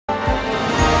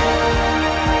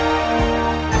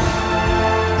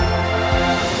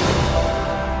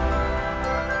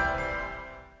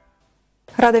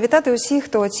Рада вітати усіх,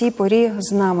 хто о цій порі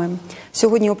з нами.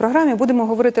 Сьогодні у програмі будемо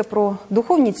говорити про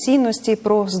духовні цінності,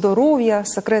 про здоров'я,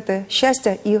 секрети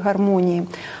щастя і гармонії.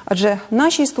 Адже в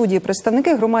нашій студії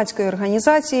представники громадської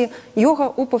організації «Йога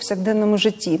у повсякденному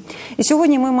житті». І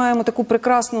сьогодні ми маємо таку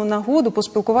прекрасну нагоду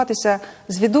поспілкуватися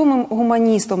з відомим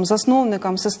гуманістом,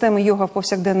 засновником системи «Йога в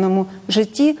повсякденному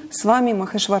житті» Свами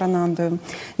Maheshwaranandою.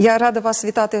 Я рада вас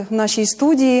вітати в нашій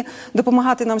студії.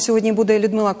 Допомагати нам сьогодні буде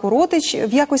Людмила Куротич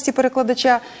в якості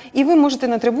перекладача. І ви можете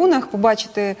на трибунах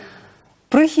побачити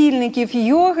прихильників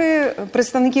йоги,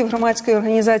 представників громадської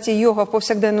організації «Йога в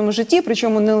повсякденному житті»,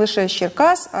 причому не лише з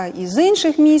Черкас, а і з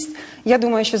інших місць. Я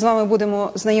думаю, що з вами будемо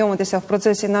знайомитися в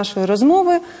процесі нашої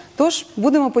розмови, тож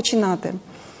будемо починати.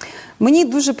 Мені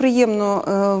дуже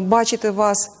приємно бачити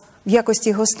вас в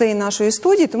якості гостей нашої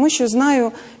студії, тому що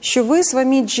знаю, що ви,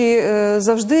 Сваміджі,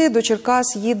 завжди до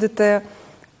Черкас їдете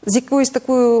з якоюсь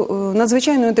такою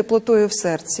надзвичайною теплотою в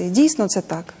серці. Дійсно, це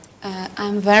так?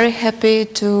 I'm very happy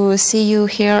to see you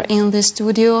here in the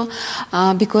studio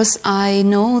because I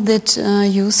know that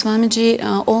you, Swamiji,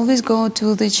 always go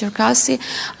to the Cherkasy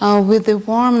with the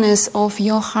warmness of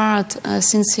your heart,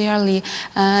 sincerely.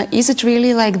 Is it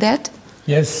really like that?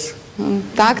 Yes.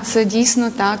 Так, це дійсно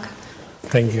так.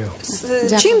 Thank you.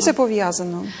 З чим це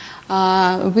пов'язано?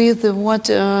 With what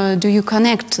do you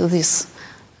connect this?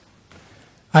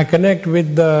 I connect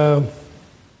with the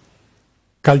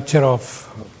culture of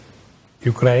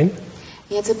Ukraine.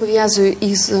 Я це пов'язую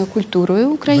із культурою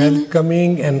України.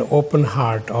 Welcoming and open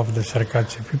heart of the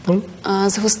Cherkasy people.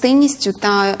 З гостинністю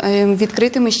та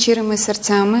відкритими щирими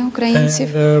серцями українців.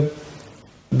 And,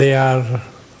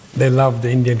 they love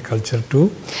the Indian culture too.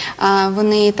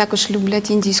 Вони також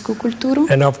люблять індійську культуру.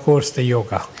 And of course the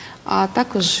yoga. А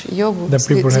також йогу.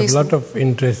 The people have a lot of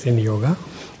interest in yoga.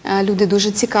 Люди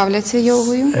дуже цікавляться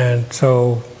йогою. And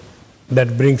so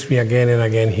that brings me again and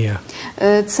again here.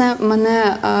 Це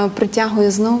мене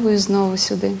притягує знову і знову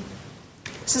сюди.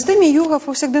 В системі йога в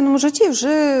повсякденному житті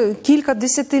вже кілька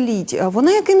десятиліть.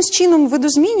 Вона якимсь чином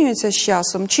видозмінюється з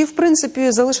часом? Чи, в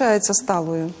принципі, залишається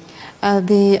сталою?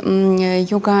 The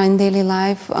yoga in daily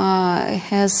life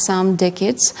has some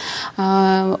decades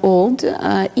old.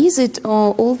 Is it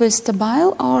always stable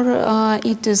or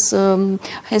it is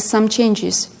has some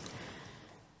changes?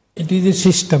 It is a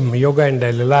system. Yoga in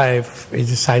daily life is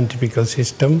a scientific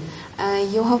system.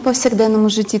 Йога в повсякденному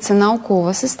житті – це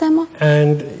наукова система.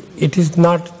 And it is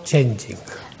not changing.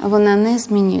 Вона не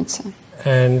змінюється.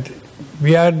 And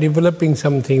we are developing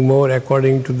something more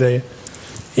according to the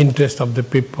interest of the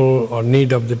people or need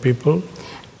of the people.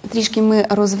 Трішки ми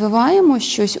розвиваємо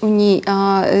щось у ній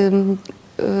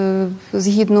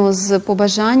згідно з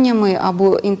побажаннями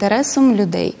або інтересом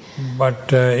людей.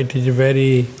 But it is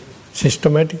very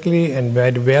systematically and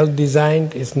very well designed.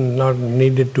 It's not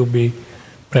needed to be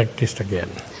practiced again.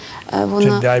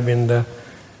 To dive in the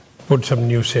put some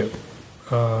new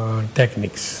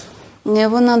techniques.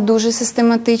 Вона дуже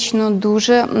систематично,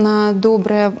 дуже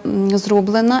добре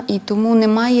зроблена, і тому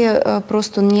немає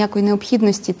просто ніякої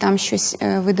необхідності там щось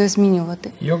видозмінювати.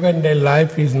 Yoga in daily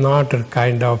life is not a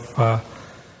kind of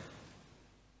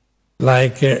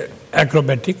like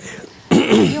acrobatic.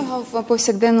 Йога в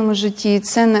повсякденному житті –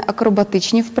 це не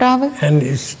акробатичні вправи.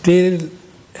 And still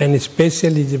and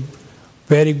especially is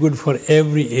very good for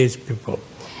every age people.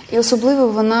 І особливо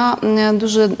вона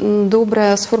дуже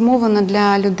добре сформована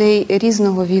для людей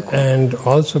різного віку. And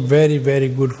also very,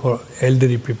 very good for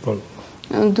elderly people.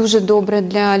 Дуже добре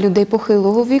для людей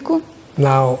похилого віку.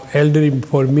 Now, elderly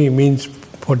for me means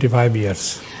 45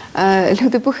 years.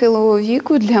 Люди похилого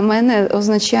віку для мене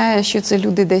означає, що це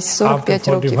люди десь 45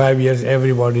 років. After 45 years,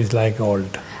 everybody is like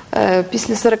old.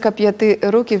 Після 45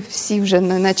 років всі вже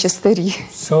наче старі.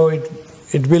 So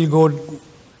it will go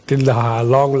till the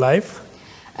long life.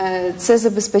 Це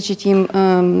забезпечить їм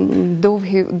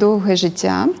довге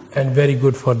життя. And very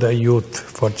good for the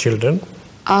youth, for children.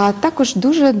 А також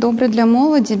дуже добре для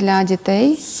молоді, для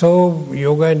дітей. So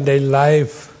yoga in daily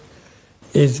life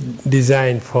is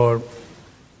designed for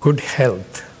good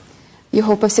health.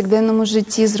 Його в повсякденному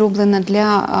житті зроблено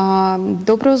для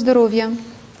доброго здоров'я.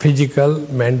 Physical,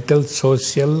 mental,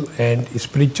 social and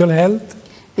spiritual health.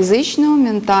 Фізичного,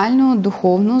 ментального,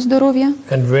 духовного здоров'я.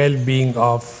 And well-being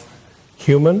of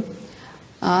human.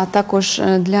 А також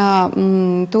для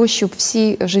того, щоб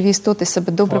всі живі істоти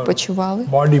себе добре почували.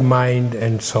 Body, mind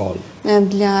and soul.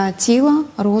 Для тіла,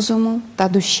 розуму та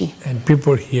душі. And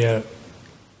people here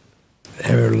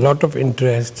have a lot of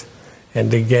interest and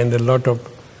they gain a lot of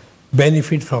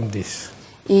benefit from this.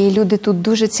 І люди тут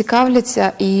дуже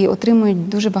цікавляться і отримують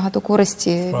дуже багато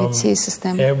користі від цієї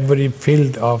системи. Every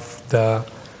field of the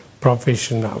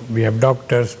profession. We have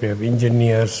doctors, we have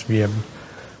engineers, we have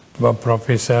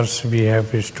professors, we have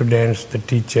students, the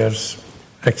teachers,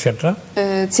 etc.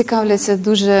 Цікавляться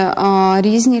дуже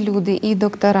різні люди, і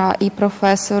доктора, і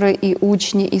професори, і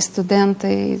учні, і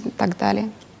студенти, і так далі.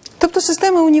 Тобто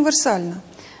система універсальна.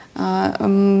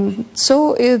 So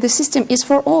the system is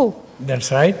for all.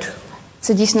 That's right.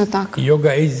 Це дійсно так.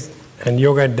 Yoga is, and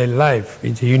yoga in daily life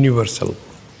is universal.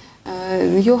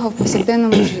 Йога в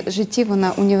повсякденному житті,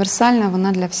 вона універсальна,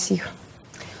 вона для всіх.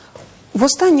 В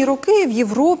останні роки в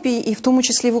Європі і в тому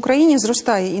числі в Україні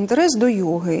зростає інтерес до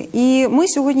йоги. І ми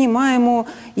сьогодні маємо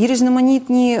і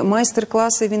різноманітні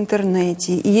майстер-класи в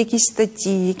інтернеті, і якісь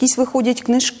статті, якісь виходять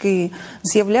книжки,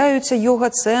 з'являються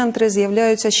йога-центри,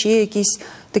 з'являються ще якісь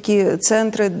такі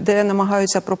центри, де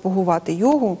намагаються пропагувати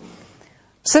йогу.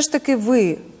 Все ж таки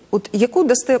ви, от яку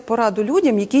дасте пораду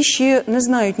людям, які ще не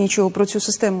знають нічого про цю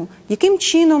систему? Яким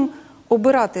чином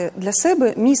обирати для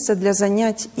себе місце для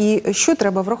занять і що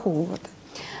треба враховувати?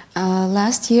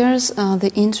 Last years,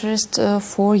 the interest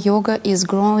for yoga is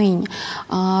growing.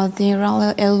 There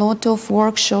are a lot of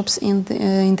workshops in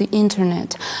the internet,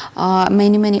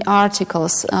 many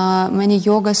articles, many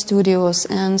yoga studios,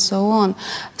 and so on.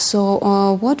 So,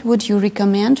 what would you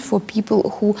recommend for people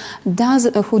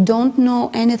who don't know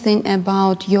anything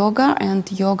about yoga and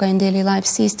yoga in daily life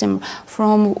system?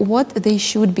 From what they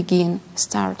should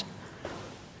start?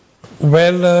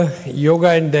 Well, yoga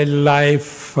in daily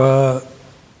life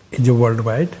is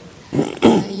worldwide.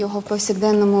 Йога в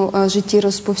повсякденному житті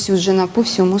розповсюджена по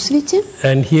всьому світі.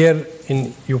 And here in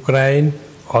Ukraine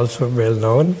also well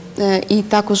known. І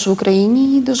також в Україні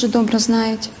її дуже добре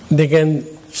знають. They can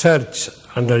search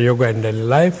under yoga in daily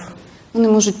life. Вони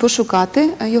можуть пошукати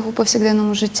його в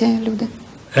повсякденному житті, люди.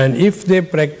 And if they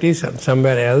practice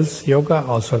somewhere else yoga,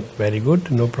 also very good,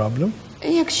 no problem.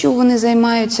 Якщо вони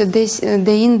займаються десь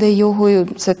де-інде йогою,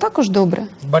 це також добре.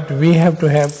 But we have to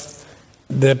have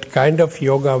that kind of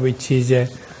yoga which is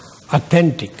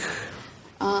authentic.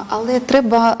 Але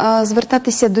треба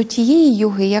звертатися до тієї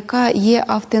йоги, яка є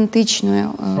автентичною.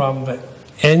 From the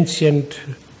ancient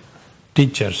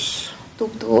teachers.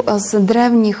 Тобто з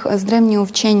древнього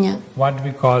вчення. What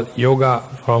we call yoga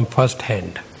from first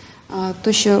hand.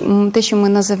 Те, що ми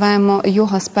називаємо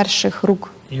йога з перших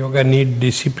рук. Yoga need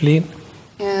discipline.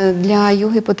 Для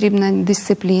йоги потрібна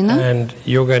дисципліна. And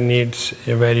yoga needs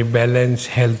a very balanced,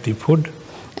 healthy food.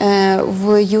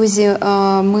 В йозі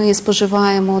ми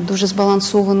споживаємо дуже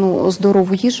збалансовану,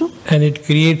 здорову їжу. And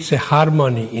it creates a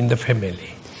harmony in the family.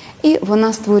 І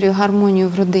вона створює гармонію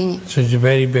в родині. So it's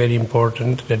very, very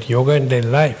important that yoga in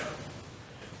daily life,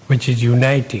 which is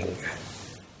uniting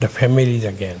the families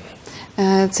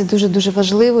again. Це дуже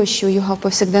важливо, що йога в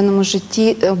повсякденному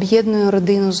житті об'єднує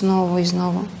родину знову і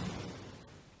знову.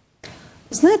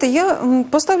 Знаєте, я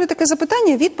поставлю таке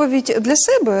запитання, відповідь для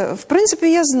себе, в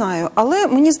принципі, я знаю. Але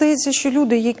мені здається, що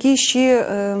люди, які ще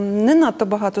не надто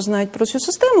багато знають про цю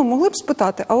систему, могли б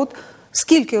спитати, а от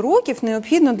скільки років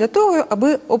необхідно для того,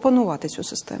 аби опанувати цю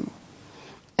систему?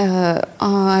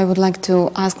 I would like to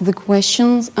ask the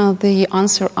questions. The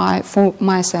answer for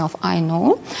myself I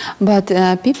know, but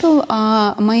people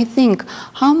may think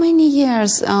how many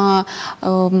years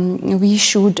we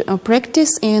should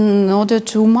practice in order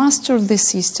to master this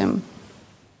system.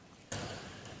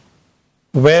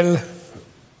 Well,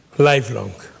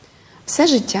 lifelong. Все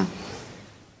життя.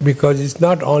 Because it's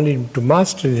not only to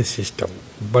master the system,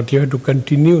 but you have to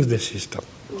continue the system.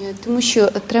 Тому що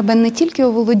треба не тільки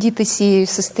оволодіти цією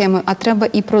системою, а треба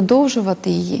і продовжувати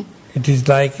її. It is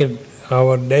like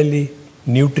our daily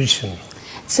nutrition.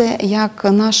 Це як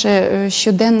наше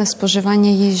щоденне споживання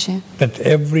їжі. That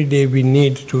every day we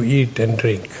need to eat and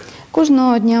drink.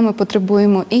 Кожного дня ми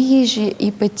потребуємо і їжі,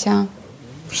 і пиття.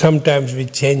 Sometimes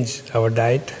we change our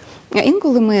diet.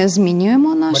 Інколи ми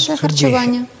змінюємо наше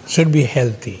харчування. Should be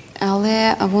healthy.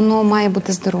 Але воно має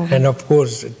бути здоровим. And of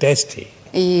course tasty.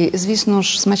 І, звісно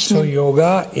ж, смачним. So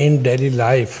yoga in daily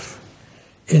life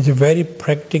is very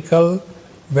practical,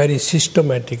 very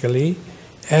systematically,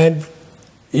 and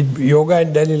yoga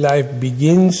in daily life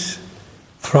begins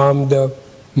from the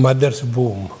mother's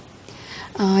womb.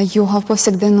 Йога в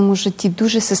повсякденному житті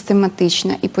дуже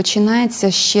систематична і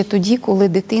починається ще тоді, коли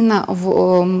дитина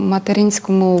в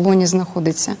материнському лоні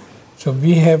знаходиться. So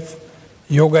we have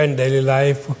yoga in daily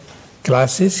life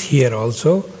classes here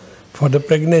also for the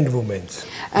pregnant women.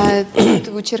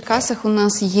 Тут у Черкасах у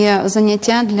нас є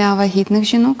заняття для вагітних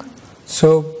жінок.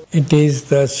 So it is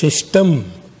the system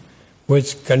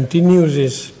which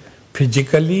continues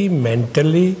physically,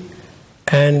 mentally,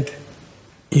 and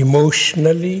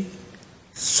emotionally,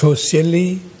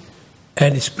 socially,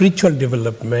 and spiritual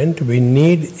development. We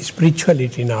need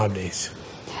spirituality nowadays.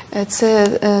 Це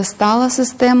стала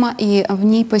система, і в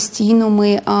ній постійно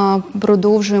ми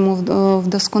продовжуємо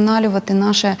вдосконалювати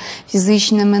наше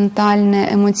фізичне, ментальне,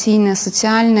 емоційне,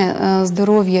 соціальне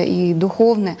здоров'я і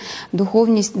духовне.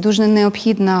 Духовність дуже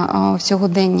необхідна в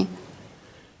сьогоденні.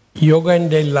 Yoga in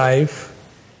daily life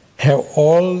have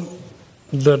all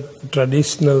the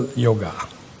traditional yoga.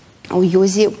 У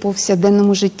йозі в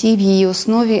повсякденному житті в її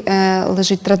основі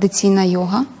лежить традиційна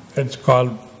йога. It's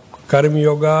called Karma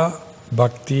Yoga,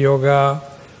 Bhakti Yoga,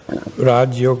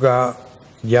 Raj Yoga,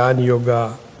 Jnana Yoga,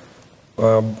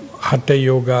 Hatha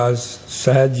Yogas,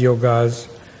 Sahaj Yogas,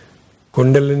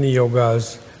 Kundalini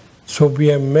Yogas. So we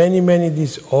have many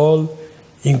these all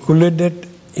included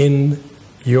in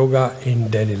yoga in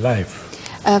daily life.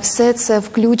 Все це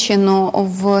включено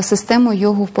в систему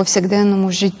йогу в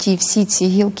повсякденному житті. Всі ці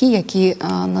гілки, які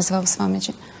назвав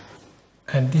Сваміджі.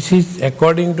 And this is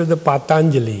according to the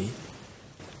Patanjali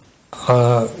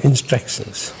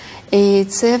instructions. І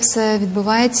це все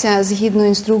відбувається згідно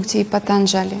інструкції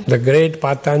Патанджалі. The great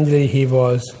Patanjali, he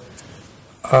was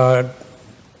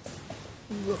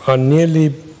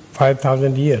nearly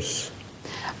 5,000 years.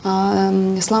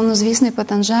 Славнозвісний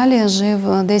Патанджалі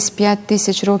жив десь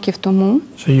 5000 років тому.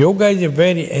 So yoga is a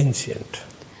very ancient.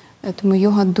 Тому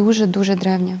йога дуже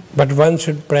древня. But one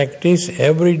should practice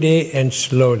every day and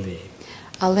slowly.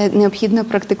 Але необхідно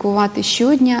практикувати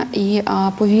щодня і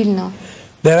повільно.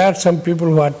 There are some people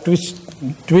who are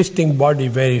twisting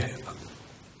body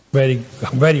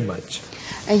very much.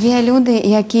 Є люди,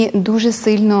 які дуже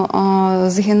сильно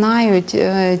згинають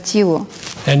тіло.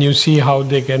 And you see how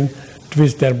they can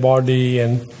twist their body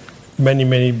and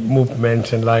many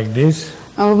movements and like this.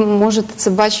 Ви можете це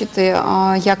бачити,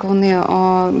 як вони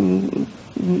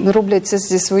роблять це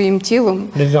зі своїм тілом.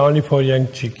 This is only for young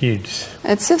kids.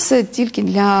 Це все тільки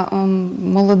для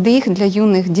молодих, для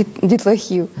юних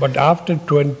дітлахів. But after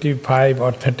 25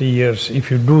 or 30 years,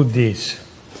 if you do this,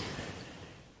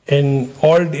 in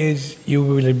old age you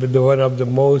will be the one of the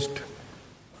most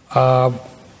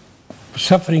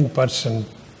suffering person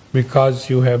because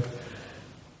you have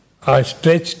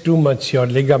stretched too much your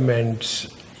ligaments,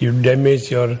 you damage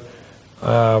your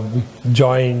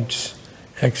joints,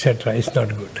 etc. It's not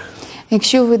good.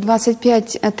 Якщо ви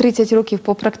 25-30 років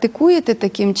попрактикуєте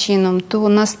таким чином, то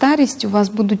на старість у вас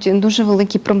будуть дуже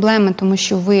великі проблеми, тому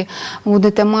що ви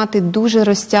будете мати дуже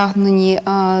розтягнені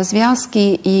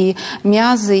зв'язки і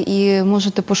м'язи, і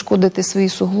можете пошкодити свої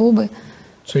суглоби.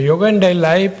 So yoga in daily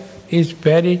life is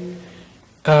very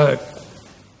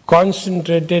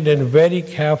concentrated and very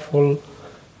careful,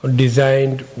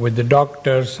 designed with the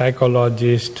doctor,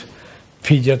 psychologist,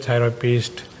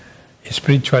 physiotherapist,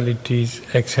 spiritualities,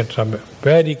 etc.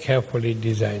 Very carefully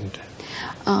designed.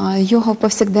 Йога в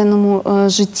повсякденному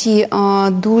житті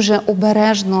дуже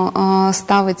обережно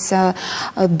ставиться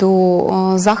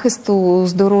до захисту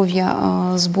здоров'я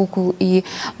з боку і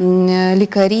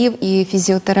лікарів, і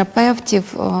фізіотерапевтів,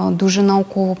 дуже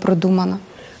науково продумано.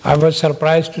 I was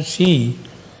surprised to see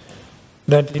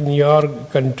that in your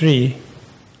country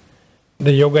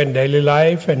the yoga in daily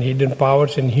life and hidden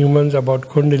powers in humans about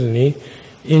Kundalini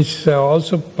is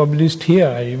also published here.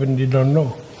 I even did not know.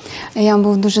 Я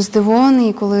був дуже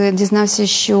здивований, коли дізнався,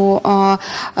 що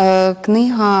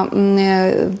книга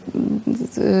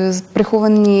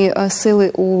 «Приховані сили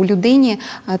у людині»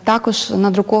 також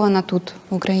надрукована тут,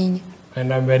 в Україні. And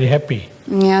I'm very happy.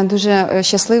 Я дуже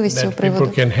щасливий з цього приводу,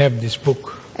 People can have this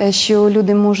book. Що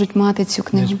люди можуть мати цю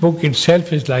книгу. This book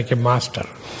itself is like a master.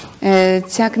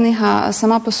 Ця книга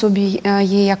сама по собі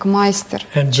є як майстер.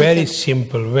 And very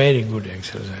simple, very good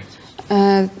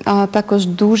exercises. А також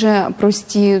дуже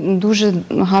прості, дуже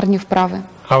гарні вправи.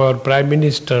 Our Prime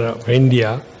Minister of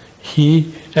India, he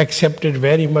accepted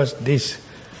very much these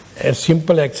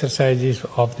simple exercises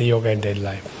of the yoga in daily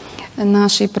life.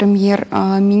 Наш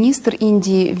прем'єр-міністр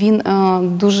Індії, він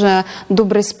дуже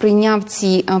добре сприйняв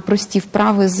ці прості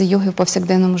вправи з йоги в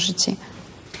повсякденному житті.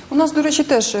 У нас, до речі,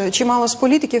 теж чимало з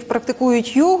політиків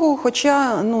практикують йогу,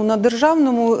 хоча на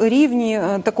державному рівні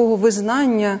такого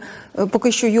визнання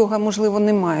поки що йога, можливо,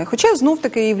 немає. Хоча,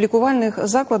 знов-таки, і в лікувальних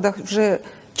закладах вже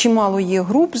чимало є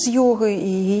груп з йоги, і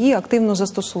її активно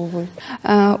застосовують.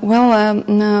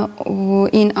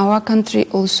 In our country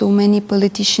also many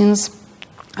politicians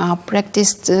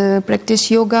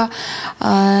practice yoga,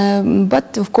 but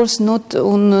of course not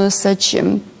on such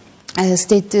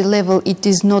state level. It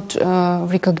is not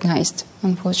recognized,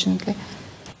 unfortunately.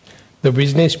 The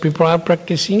business people are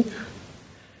practicing,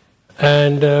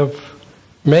 and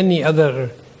many other,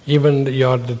 even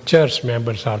the church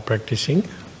members are practicing.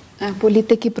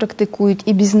 Політики практикують,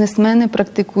 і бізнесмени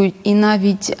практикують, і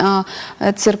навіть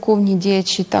церковні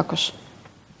діячі також.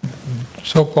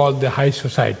 so-called the high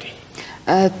society.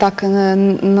 Так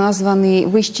названий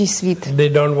вищий світ.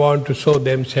 They don't want to show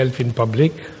themselves in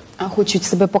public, Хочуть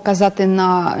себе показати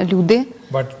на люди,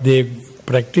 but they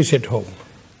practice at home.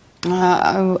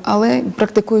 але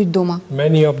практикують вдома.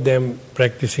 Many of them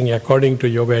practicing according to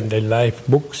yoga and daily life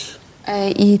books.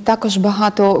 І також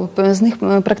багато з них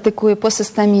практикує по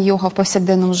системі йога в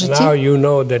повсякденному житті. Now you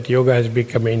know that yoga has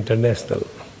become international.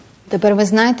 Тепер ви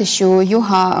знаєте, що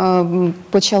йога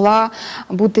почала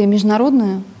бути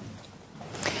міжнародною.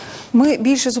 Ми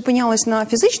більше зупинялись на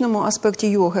фізичному аспекті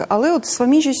йоги, але от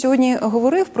Сваміджі сьогодні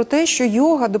говорив про те, що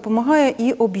йога допомагає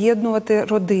і об'єднувати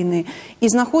родини, і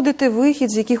знаходити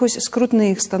вихід з якихось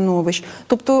скрутних становищ.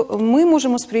 Тобто ми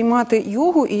можемо сприймати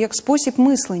йогу і як спосіб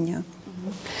мислення.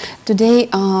 Today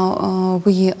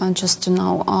we just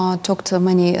now talked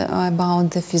many about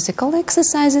the physical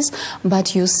exercises, but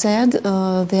you said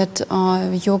that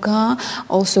yoga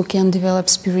also can develop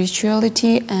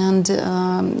spirituality, and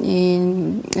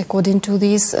according to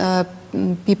this,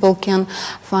 people can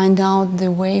find out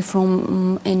the way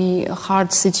from any hard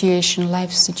situation,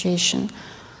 life situation,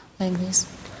 like this.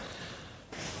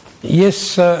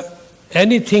 Yes,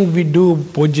 anything we do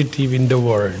positive in the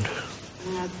world,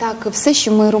 Так, все,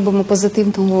 що ми робимо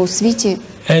позитивного у світі,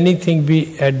 anything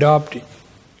we adopt,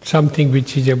 something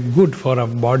which is good for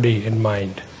our body and mind,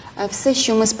 все,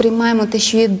 що ми сприймаємо, те,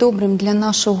 що є добрим для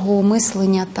нашого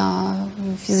мислення та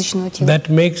фізичного тіла,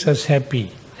 that makes us happy.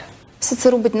 все це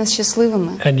робить нас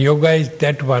щасливими. And yoga is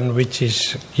that one which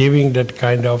is giving that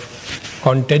kind of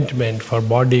contentment for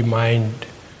body, mind,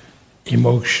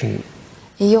 emotion.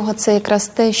 І йога – це якраз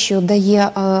те, що дає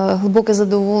глибоке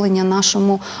задоволення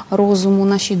нашому розуму,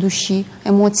 нашій душі,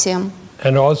 емоціям,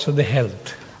 And also the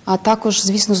health. а також,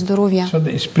 звісно, здоров'я. So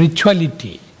the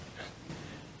spirituality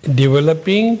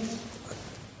developing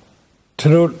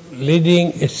through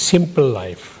leading a simple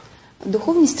life.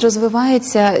 Духовність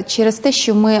розвивається через те,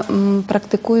 що ми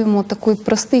практикуємо такий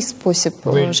простий спосіб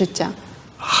життя,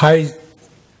 High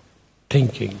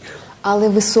thinking. але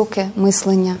високе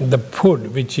мислення. The food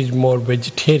which is more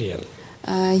vegetarian.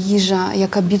 Їжа,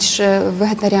 яка більш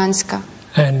вегетаріанська.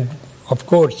 And of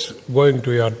course going to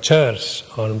your church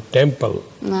or temple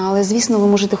Але, звісно, ви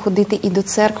можете ходити і до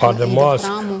церкви, Or the і до mosque.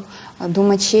 храму, до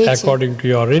мечеті. according to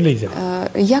your religion.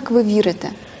 Як ви вірите?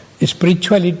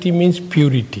 Spirituality means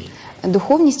purity.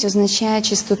 Духовність означає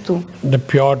чистоту, The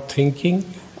pure thinking,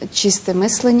 чисте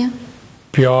мислення,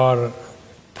 pure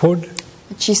food,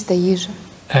 чиста їжа.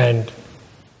 and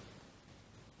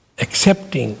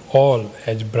accepting all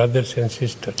as brothers and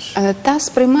sisters. Та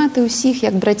сприймати усіх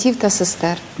як братів та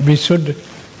сестер. We should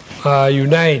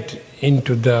unite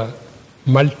into the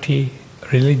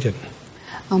multi-religion.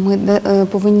 Ми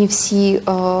повинні всі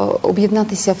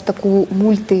об'єднатися в таку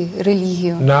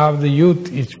мультирелігію. Now the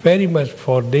youth is very much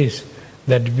for this,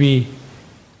 that we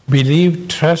believe,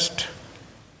 trust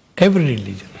every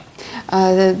religion.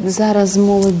 Зараз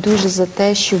молодь дуже за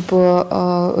те, щоб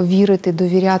вірити,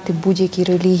 довіряти будь-якій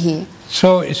релігії. So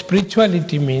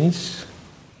spirituality means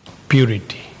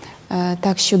purity,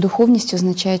 Так що духовність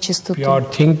означає чистоту,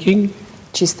 pure thinking,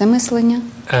 чисте мислення,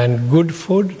 and good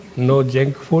food, no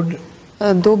junk food,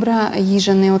 добра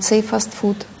їжа, не оцей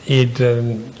фастфуд, eat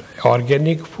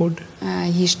organic food,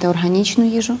 їжте органічну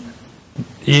їжу,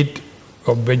 eat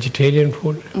vegetarian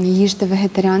food, їжте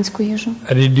вегетаріанську їжу,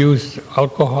 reduce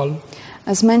alcohol.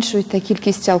 зменшуйте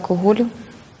кількість алкоголю.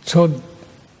 So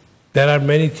there are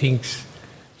many things.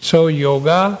 So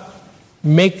yoga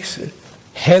makes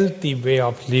healthy way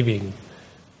of living,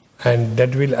 and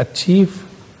that will achieve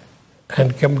and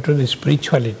come to the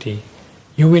spirituality.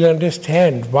 You will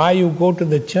understand why you go to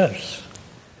the church.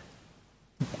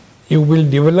 You will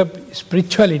develop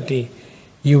spirituality.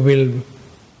 You will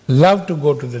love to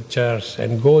go to the church and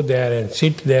go there and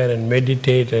sit there and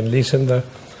meditate and listen the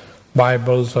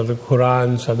Bibles or the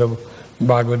Qurans or the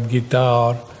Bhagavad Gita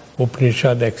or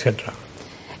Upanishad, etc.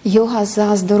 Йога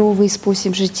за здоровий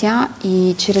спосіб життя,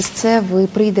 і через це ви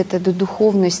прийдете до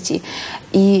духовності.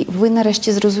 І ви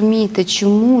нарешті зрозумієте,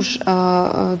 чому ж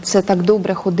це так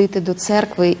добре ходити до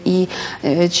церкви і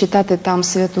читати там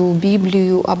Святу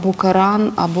Біблію, або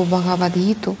Коран, або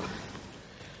Бхагавад-гіту.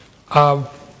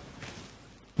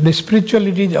 The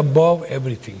spirituality is above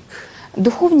everything.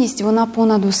 Духовність, вона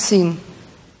понад усім.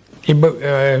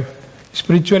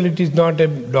 Spirituality is not a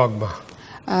dogma.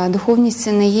 Духовність –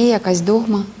 це не є якась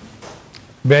догма.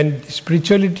 When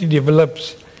spirituality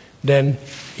develops, then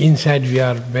inside we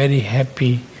are very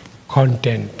happy,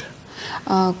 content.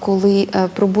 Коли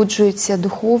пробуджується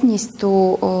духовність,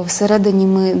 то всередині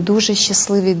ми дуже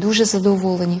щасливі, дуже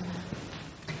задоволені.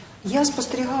 Я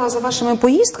спостерігала за вашими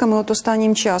поїздками от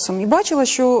останнім часом і бачила,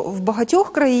 що в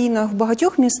багатьох країнах, в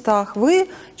багатьох містах ви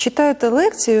читаєте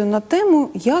лекцію на тему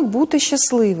 «Як бути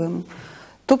щасливим».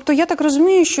 Тобто, я так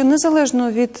розумію, що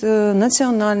незалежно від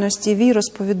національності,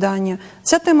 віросповідання,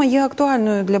 ця тема є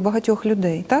актуальною для багатьох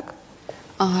людей, так?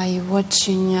 I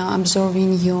watching,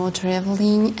 observing your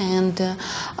traveling, and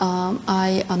I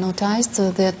noticed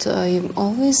that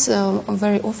always,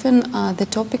 very often, the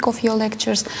topic of your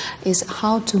lectures is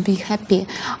how to be happy.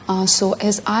 So,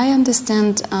 as I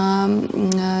understand,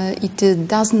 it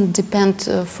doesn't depend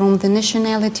from the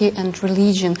nationality and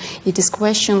religion. It is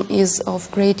question is of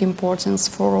great importance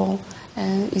for all.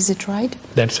 Is it right?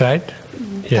 That's right.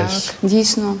 Yes. Так,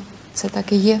 дійсно, це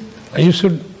так і є.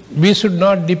 We should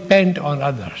not depend on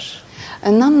others.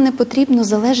 Нам не потрібно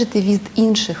залежати від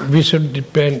інших. We should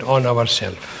depend on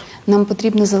ourselves. Нам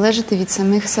потрібно залежати від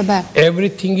самих себе.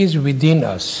 Everything is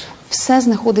within us. Все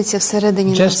знаходиться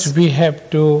всередині нас. Just we have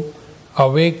to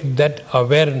awake that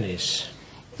awareness.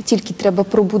 Тільки треба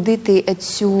пробудити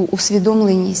цю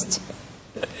усвідомленість.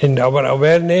 In our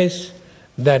awareness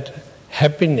that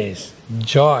happiness,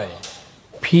 joy,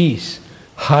 peace,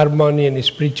 harmony and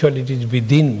spirituality is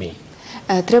within me.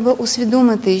 Треба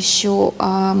усвідомити, що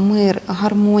мир,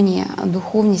 гармонія,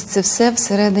 духовність – це все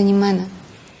всередині мене.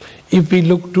 If we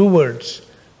look towards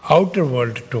outer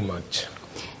world too much,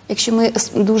 якщо ми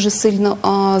дуже сильно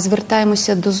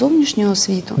звертаємося до зовнішнього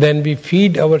світу, then we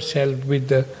feed ourselves with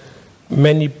the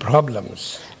many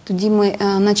problems, тоді ми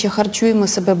наче харчуємо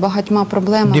себе багатьма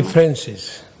проблемами, differences,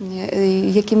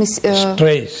 якимось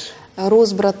stress,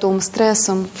 розбратом,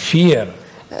 стресом, fear,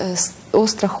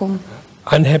 острахом,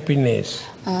 unhappiness,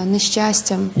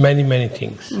 нещастям, many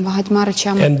things. багатьма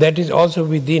речами. And that is also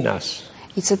within us.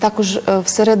 І це також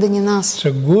всередині нас.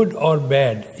 So good or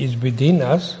bad is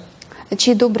within us.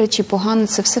 Чи добре, чи погано,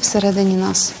 це все всередині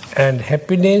нас. And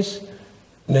happiness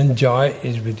and joy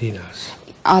is within us.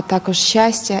 А також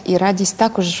щастя і радість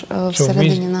також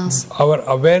всередині нас. Our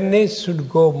awareness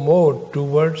should go more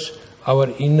towards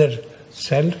our inner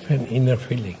self and inner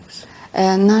feelings.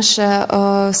 Наша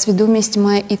свідомість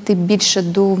має йти більше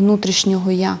до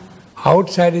внутрішнього «я».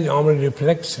 Outside is only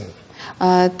reflection.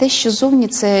 Те, що зовні,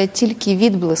 це тільки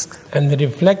відблиск. And the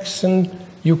reflection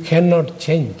you cannot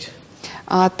change.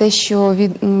 А те, що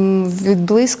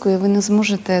відблискує, ви не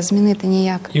зможете змінити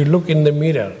ніяк. You look in the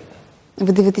mirror.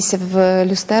 Ви дивитеся в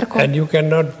люстерко. And you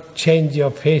cannot change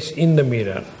your face in the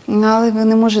mirror. Але ви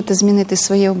не можете змінити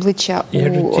своє обличчя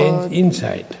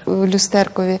у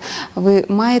люстеркові. Ви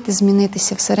маєте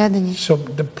змінитися всередині. So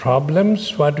the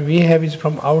problems what we have is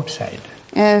from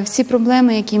outside. Всі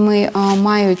проблеми, які ми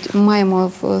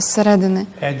маємо всередини,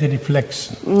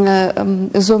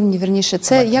 зовні, вірніше,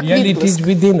 це як відблиск.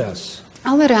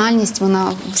 Але реальність,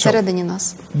 вона всередині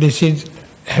нас.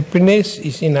 Happiness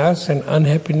is in us and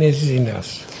unhappiness is in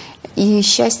us. І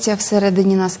щастя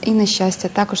всередині нас, і нещастя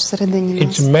також всередині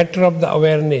нас. It's matter of the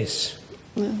awareness.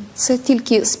 Це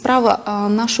тільки справа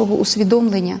нашого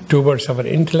усвідомлення towards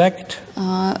our intellect.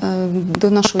 До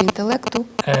нашого інтелекту.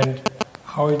 And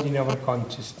how it in our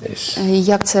consciousness.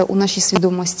 Як це у нашій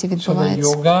свідомості відбувається.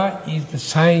 So the yoga is the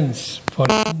science for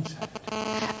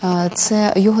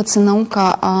insight. Йога – це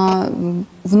наука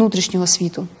внутрішнього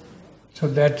світу.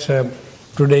 So that's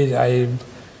today,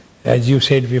 as you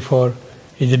said before,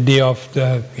 is the day of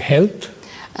the health.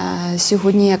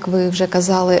 Сьогодні, як ви вже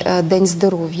казали, День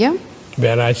здоров'я.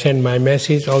 Where I send my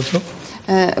message also.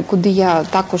 Куди я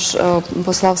також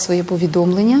послав своє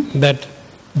повідомлення. That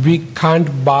we can't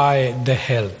buy the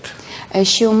health.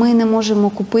 Що ми не можемо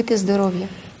купити здоров'я.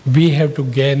 We have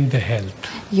to gain the health.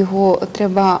 Його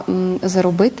треба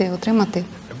заробити, отримати.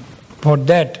 For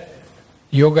that,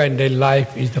 yoga in daily life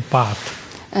is the path.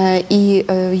 І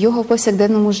йога в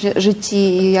повсякденному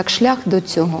житті як шлях до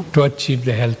цього. To achieve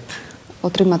the health.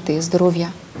 Отримати здоров'я.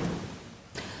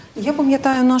 Я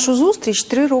пам'ятаю нашу зустріч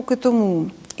 3 роки тому.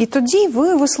 І тоді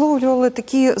ви висловлювали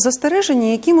такі застереження,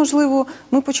 які, можливо,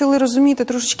 ми почали розуміти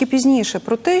трошечки пізніше,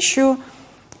 про те, що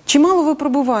чимало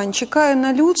випробувань чекає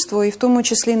на людство, і в тому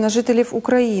числі на жителів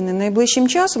України найближчим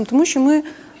часом, тому що ми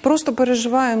просто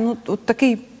переживаємо от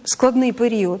такий складний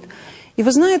період. І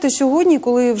ви знаєте, сьогодні,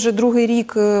 коли вже 2-й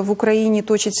рік в Україні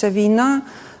точиться війна,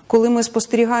 коли ми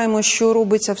спостерігаємо, що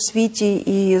робиться в світі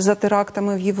і за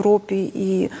терактами в Європі,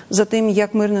 і за тим,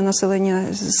 як мирне населення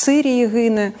Сирії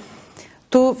гине,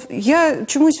 то я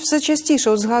чомусь все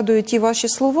частіше згадую ті ваші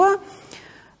слова.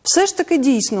 Все ж таки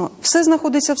дійсно, все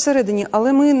знаходиться всередині,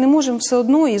 але ми не можемо все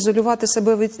одно ізолювати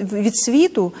себе від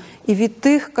світу і від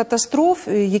тих катастроф,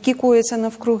 які кояться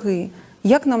навкруги.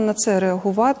 Як нам на це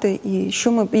реагувати і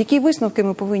які висновки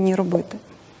ми повинні робити?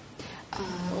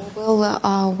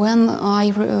 Well, when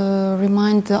I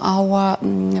remind our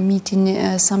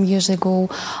meeting some years ago,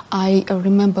 I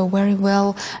remember very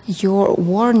well your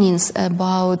warnings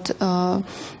about,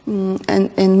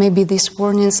 and maybe these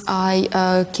warnings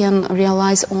I can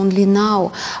realize only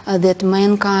now, that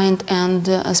mankind and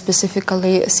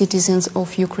specifically citizens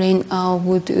of Ukraine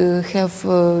would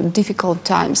have difficult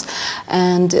times.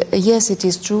 And yes, it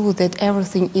is true that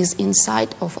everything is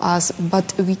inside of us,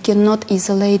 but we cannot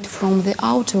isolate from the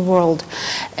outer world.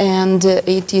 And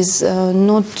it is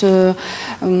not,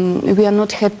 we are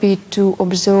not happy to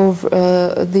observe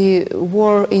the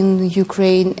war in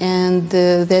Ukraine and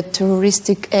the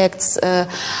terroristic acts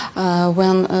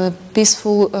when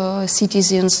peaceful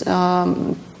citizens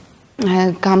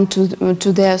come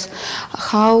to death.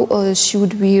 How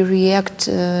should we react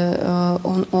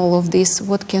on all of this?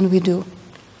 What can we do?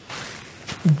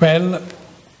 Well,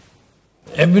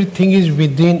 everything is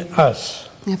within us.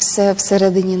 Все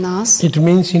всередині нас. It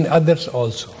means in others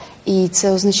also. І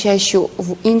це означає, що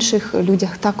в інших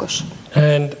людях також.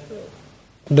 And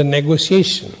the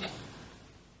negotiation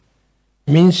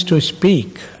means to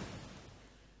speak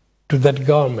to that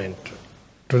government,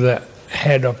 to the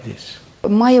head of this.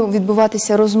 Має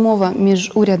відбуватися розмова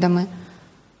між урядами.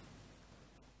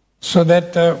 So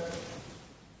that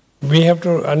we have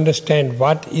to understand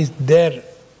what is their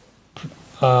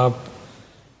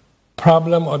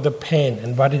problem or the pain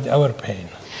and what is our pain.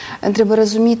 Треба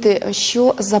розуміти,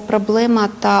 що за проблема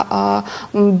та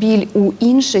біль у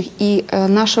інших і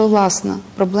наша власна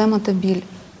проблема та біль.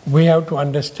 We have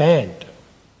to understand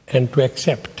and to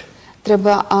accept.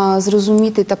 Треба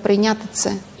зрозуміти та прийняти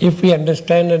це. If we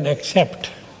understand and accept,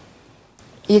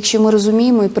 якщо ми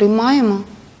розуміємо і приймаємо,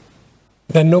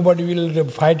 then nobody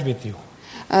will fight with you.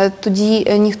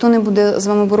 Тоді ніхто не буде з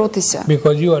вами боротися.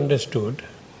 Because you understood.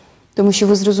 Тому що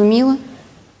ви зрозуміли.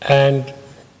 And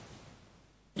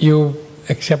you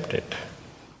accepted.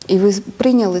 І ви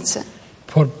прийняли це.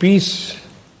 For peace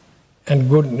and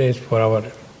goodness for our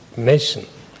nation.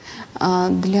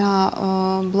 Для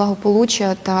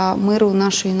благополуччя та миру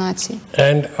нашої нації.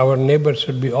 And our neighbors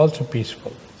should be also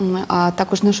peaceful. А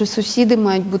також наші сусіди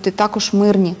мають бути також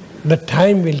мирні. The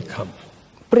time will come.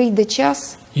 Прийде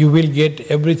час. You will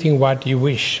get everything what you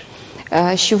wish.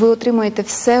 Що ви отримаєте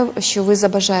все, що ви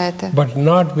забажаєте. But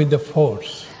not with the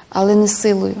force. Але не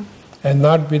силою. And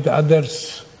not with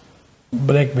others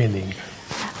blackmailing.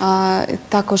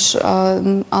 Також,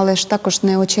 але ж також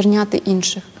не очерняти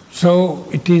інших. So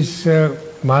it is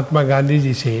Mahatma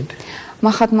Gandhi said.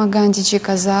 Махатма Гандіджі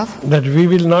казав. That we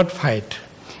will not fight.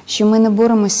 Що ми не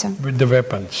боремося. With the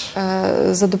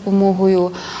weapons. За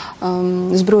допомогою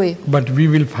зброї. But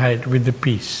we will fight with the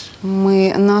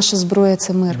peace. Наша зброя –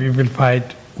 це мир. We will fight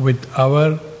with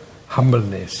our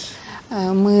humbleness.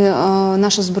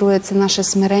 Наша зброя – це наше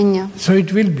смирення. So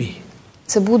it will be.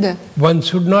 Це буде. One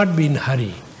should not be in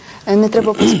hurry. Не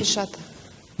треба поспішати.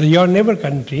 Your neighbor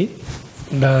country,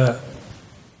 the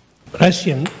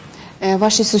Russian.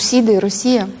 Ваші сусіди,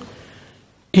 Росія.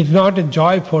 It's not a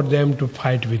joy for them to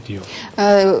fight with you.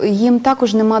 Їм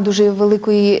також нема дуже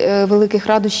великих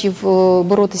радощів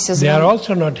боротися з вами. They are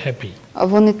also not happy.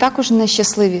 Вони також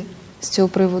нещасливі з цього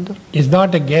приводу. It's not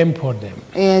a game for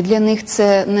them. Для них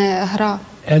це не гра.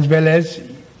 As well as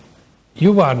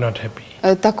you are not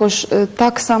happy. Також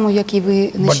так само, як і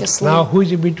ви нещасливі. But now who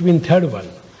is between third one?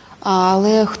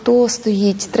 Але хто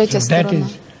стоїть, третя сторона?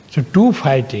 So two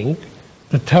fighting,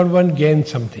 the third one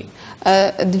gains something.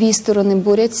 Дві сторони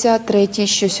борються, третій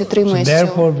щось отримує з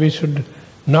цього. Therefore we should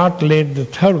not let the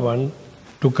third one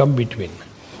to come between.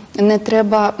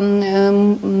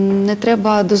 Не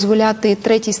треба дозволяти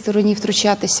третій стороні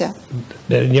втручатися.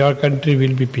 Then your country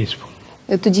will be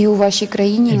peaceful. Тоді у вашій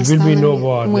країні настане мир.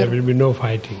 There will be no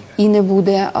fighting. І не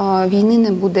буде війни,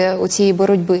 не буде оцієї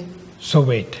боротьби. So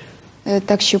wait.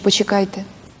 Так що почекайте.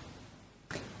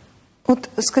 От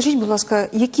скажіть, будь ласка,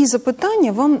 які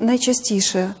запитання вам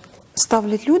найчастіше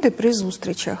ставлять люди при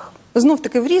зустрічах?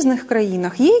 Знов-таки в різних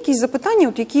країнах. Є якісь запитання,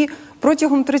 от які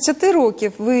протягом 30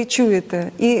 років ви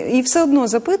чуєте? І все одно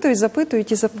запитують.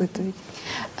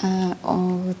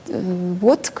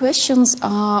 What questions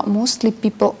are mostly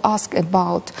people ask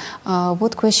about?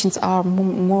 What questions are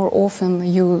more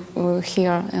often you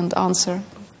hear and answer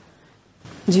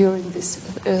during these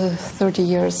 30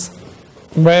 years?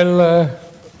 Well,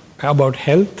 about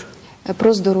health.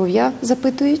 Про здоров'я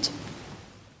запитують.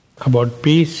 About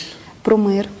peace. Про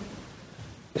мир.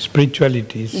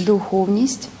 Spiritualities.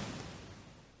 Духовність.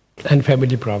 And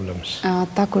family problems.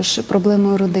 Також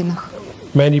проблеми у родинах.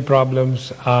 Many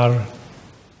problems are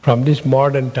from this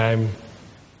modern time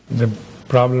the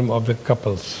problem of the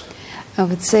couples.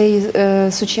 В цей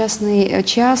сучасний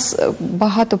час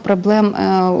багато проблем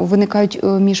виникають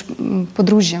між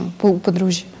подружжям, у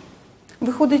подружжі.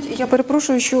 Виходить, я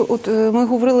перепрошую, що от ми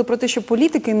говорили про те, що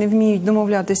політики не вміють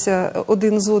домовлятися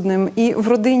один з одним, і в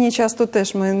родині часто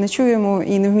теж ми не чуємо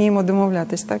і не вміємо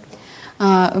домовлятись, так?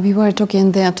 We were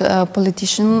talking that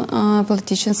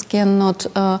politicians cannot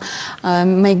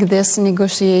make these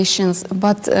negotiations,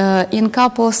 but in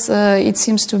couples it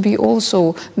seems to be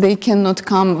also they cannot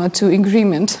come to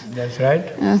agreement. That's right.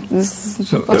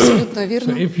 Абсолютно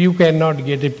вірно. So if you cannot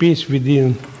get a peace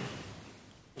within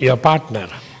your partner,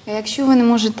 Якщо ви не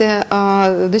можете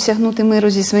досягнути миру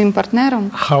зі своїм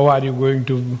партнером, how are you going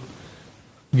to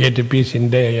get a peace in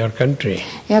your country?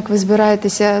 Як ви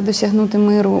збираєтеся досягнути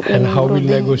миру And how у will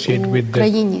родині, negotiate у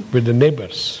країні with the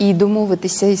neighbors? і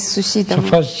домовитися із сусідами? So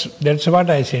first, that's what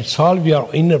I said, solve your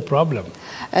inner problem.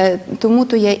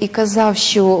 Тому-то я і казав,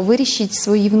 що вирішіть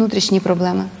свої внутрішні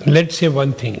проблеми. Let's say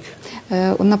one thing.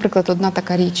 Наприклад, одна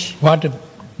така річ. What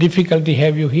difficulty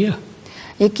have you here?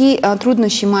 Які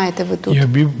труднощі маєте ви тут? You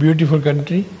have beautiful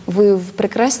country. Ви в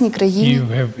прекрасній країні.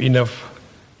 You have enough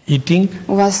eating.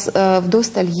 У вас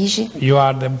вдосталь їжі. You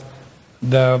are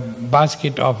the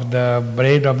basket of the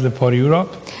bread for Europe.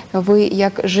 Ви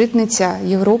як житниця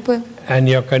Європи. And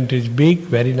your country is big,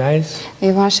 very nice.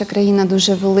 І ваша країна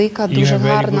дуже велика, дуже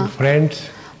гарна. You have very good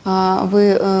friends.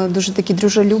 Ви дуже такі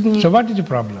дружелюбні. So what is the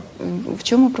problem? В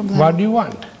чому проблема? What do you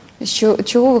want?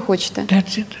 Чого ви хочете?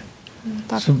 That's it.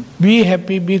 Так. So be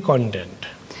happy, be content.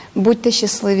 Будьте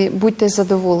щасливі, будьте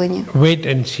задоволені. Wait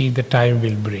and see the time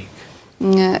will bring.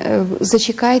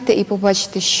 Зачекайте і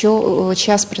побачите, що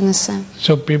час принесе.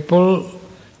 So people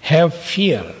have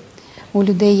fear. У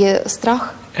людей є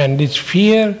страх. And this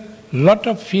fear, lot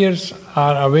of fears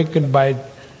are awakened by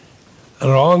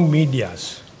wrong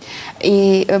medias.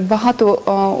 І багато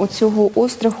оцього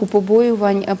остраху,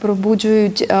 побоювань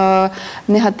пробуджують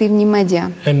негативні медіа.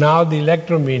 And now the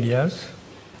electromedias,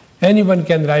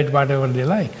 anyone can write whatever they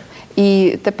like.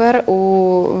 І тепер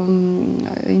у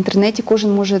інтернеті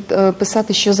кожен може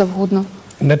писати що завгодно.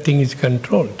 Nothing is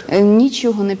controlled.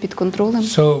 Нічого не під контролем.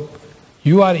 So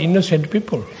you are innocent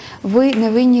people. Ви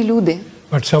невинні люди.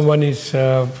 But someone is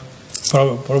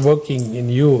provoking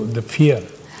in you the fear.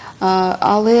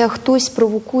 Але хтось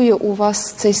провокує у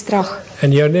вас цей страх.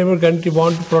 And your neighbor country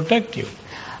want to protect you.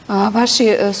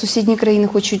 Ваші сусідні країни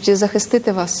хочуть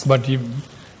захистити вас. But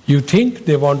you think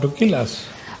they want to kill us.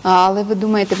 Але ви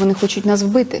думаєте, вони хочуть нас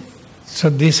вбити.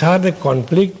 So these are the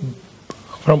conflict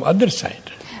from other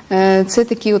side. Це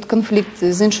такий от конфлікт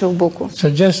з іншого боку.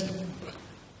 So just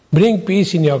bring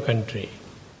peace in your country.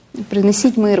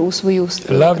 Принесіть мир у свою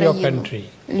Love your країну. country.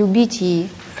 Любіть її.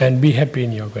 And be happy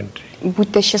in your country.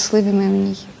 Будьте щасливими в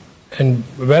ній. And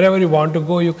wherever you want to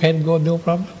go, you can go, no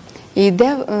problem. І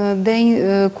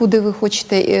куди ви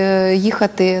хочете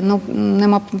їхати, ну,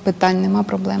 нема питань, нема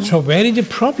проблем. So where is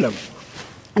the problem?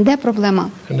 Де проблема?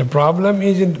 And the problem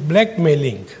is in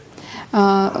blackmailing.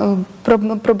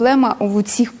 Проблема у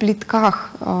цих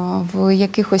плітках, в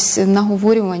якихось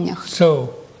наговорюваннях. So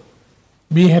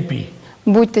be happy.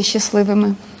 Будьте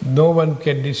щасливими. No one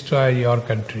can destroy your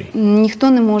country. Ніхто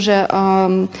не може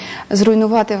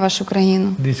зруйнувати вашу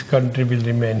країну. This country will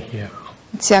remain here.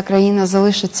 Ця країна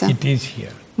залишиться. It is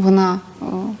here. Вона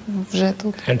вже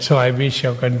тут. And so I wish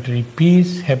your country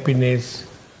peace, happiness,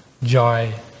 joy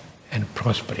and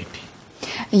prosperity.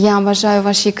 Я бажаю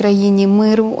вашій країні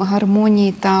миру,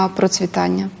 гармонії та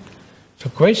процвітання. So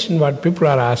question what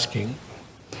people are asking.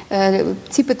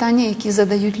 Ці питання, які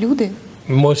задають люди,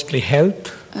 Mostly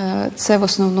health. Це в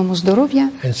основному здоров'я.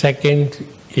 And second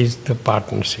is the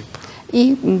partnership.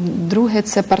 І друге –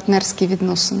 це партнерські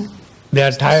відносини. They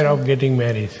are tired of getting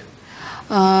married.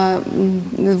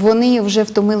 Вони вже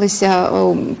втомилися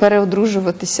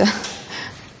переодружуватися.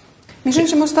 Між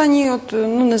іншим, останні,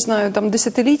 ну не знаю, там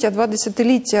два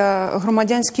десятиліття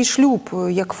громадянський шлюб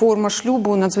як форма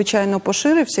шлюбу надзвичайно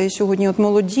поширився. І сьогодні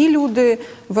молоді люди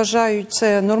вважають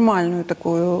це нормальною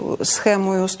такою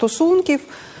схемою стосунків.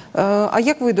 А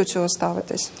як ви до цього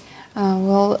ставитесь?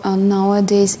 Well,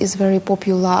 nowadays is very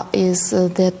popular is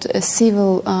that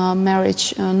civil marriage,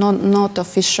 not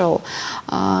official.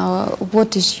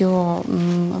 What is your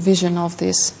vision of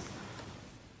this?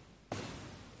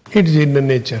 It is in the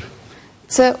nature.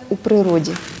 Це у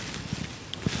природі.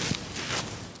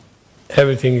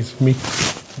 Everything is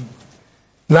mixed.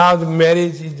 Now the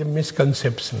marriage is a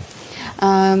misconception.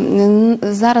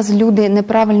 Зараз люди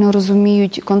неправильно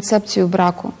розуміють концепцію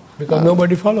браку. Because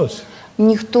nobody follows.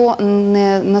 Ніхто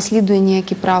не наслідує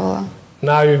ніякі правила.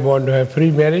 Now we want to have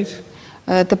free marriage.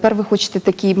 Тепер ви хочете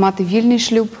такий мати вільний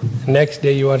шлюб. Next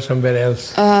day you are somewhere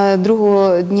else.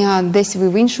 Другого дня десь ви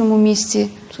в іншому місці.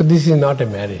 So this is not a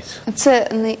marriage. Це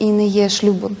не є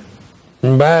шлюбом.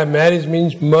 Marriage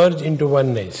means merge into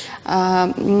oneness.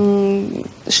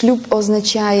 Шлюб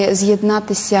означає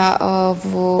з'єднатися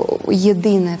в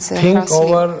єдине. Це Think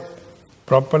over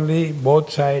properly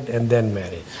both sides and then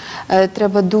marriage.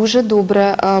 Треба дуже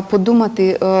добре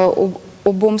подумати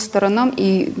обом сторонам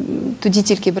і тоді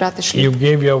тільки брати шлюб. You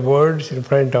gave your words in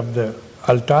front of the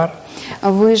altar.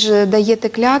 Ви ж даєте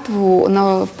клятву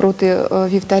навпроти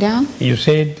вівтаря. You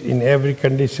said in every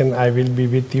condition I will be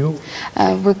with you.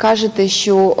 Ви кажете,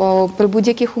 що при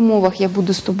будь-яких умовах я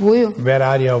буду з тобою. Where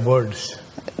are your words?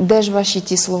 Де ж ваші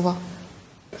ті слова?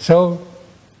 So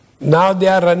now they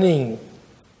are running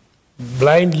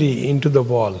blindly into the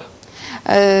wall.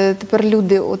 Тепер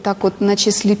люди отак от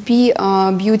наче сліпі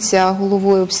б'ються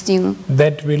головою об стіну.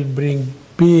 That will bring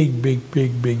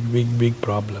big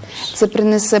problems. Це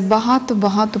принесе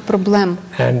багато проблем.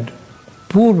 And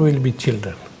poor will be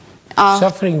children.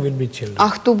 Suffering will be children. А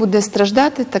хто буде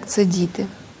страждати, так це діти.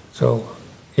 So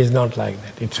it's not like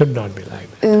that. It should not be like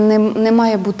that. Не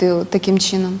має бути таким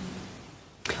чином.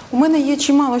 У мене є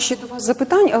чимало ще до вас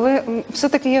запитань, але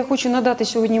все-таки я хочу надати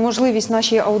сьогодні можливість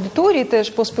нашій аудиторії теж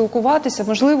поспілкуватися.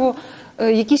 Можливо,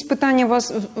 якісь питання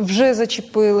вас вже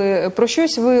зачепили, про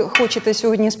щось ви хочете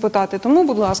сьогодні спитати. Тому,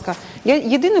 будь ласка, я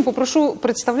єдине попрошу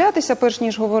представлятися, перш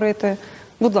ніж говорити.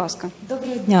 Будь ласка.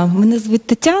 Доброго дня. Мене звуть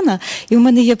Тетяна, і у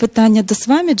мене є питання до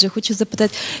Сваміджі. Хочу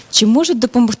запитати, чи можуть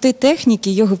допомогти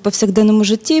техніки йоги в повсякденному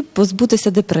житті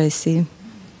позбутися депресії?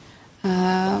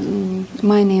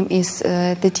 My name is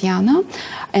Tatiana,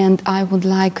 and I would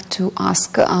like to ask,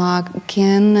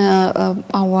 can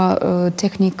our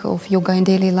technique of yoga in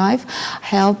daily life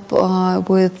help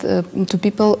to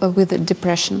people with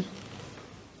depression?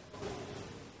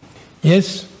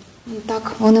 Yes.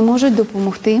 Так, вони можуть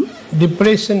допомогти.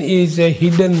 Depression is a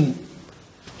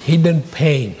hidden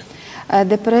pain.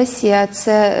 Депресія –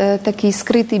 це такий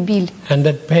скритий біль. And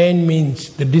that pain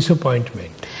means the disappointment.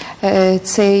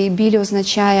 Цей біль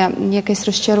означає якесь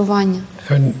розчарування.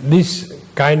 And this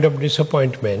kind of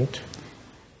disappointment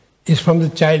is from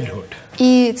the childhood.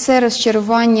 І це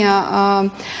розчарування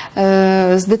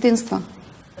з дитинства.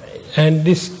 And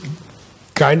this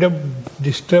kind of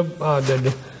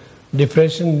the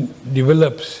depression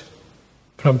develops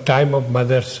from time of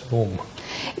mother's womb.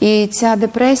 І ця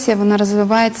депресія, вона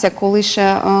розвивається, коли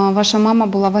ще ваша мама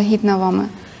була вагітна вами.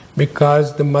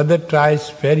 Because the mother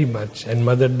tries very much, and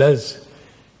mother does.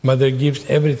 Mother gives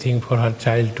everything for her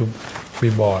child to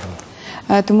be born.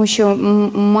 Тому що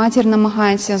матір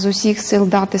намагається з усіх сил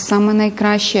дати саме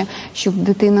найкраще, щоб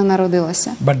дитина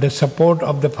народилася. But the support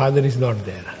of the father is not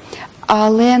there.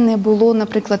 Але не було,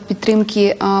 наприклад,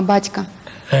 підтримки батька.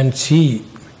 And she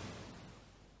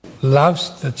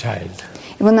loves the child.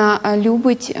 Вона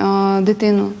любить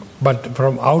дитину. But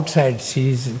from outside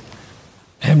she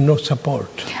have no support.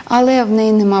 Але в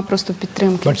неї нема просто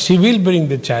підтримки. But she will bring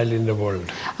the child in the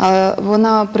world.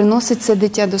 Вона приносить це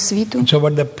дитя до світу. So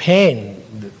but the pain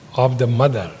of the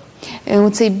mother,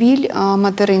 оцей біль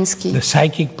материнський, the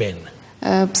psychic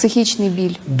pain, психічний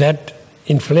біль, that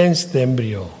influenced the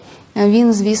embryo.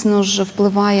 Він, звісно ж,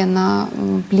 впливає на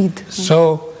плід.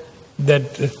 So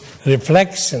that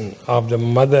reflection of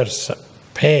the mother's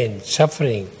pain,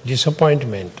 suffering,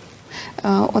 disappointment.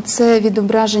 Оце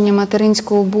відображення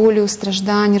материнського болю,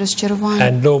 страждань, розчарування.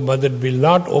 And though mother will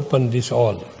not open this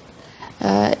all.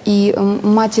 І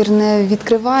матір не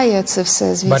відкриває це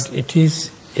все, звісно. But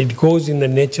it goes in the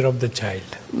nature of the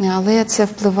child. Але це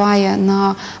впливає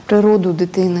на природу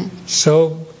дитини.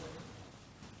 So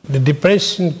the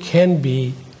depression can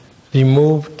be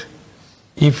removed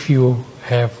if you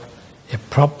have a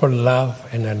proper love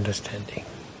and understanding.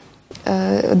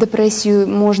 Депресію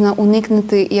можна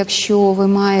уникнути, якщо ви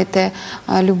маєте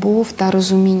любов та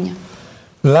розуміння.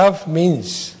 Love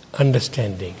means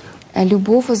understanding.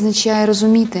 Любов означає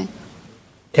розуміти.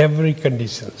 Every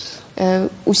conditions.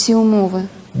 Усі умови.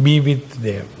 Be with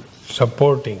them,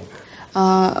 supporting.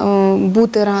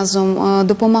 Бути разом,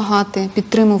 допомагати,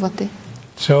 підтримувати.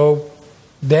 So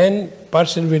then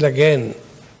person will again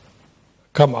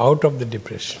come out of the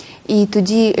depression. І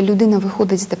тоді людина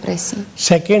виходить з депресії.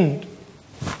 Second,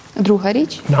 друга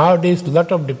річ. Nowadays lot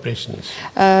of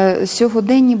depressions.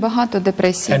 Сьогодні багато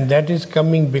депресій. And that is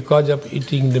coming because of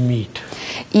eating the meat.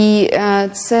 І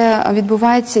це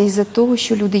відбувається із-за того,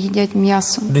 що люди їдять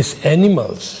м'ясо. These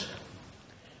animals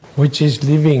which is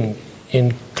living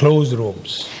in closed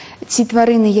rooms. Ці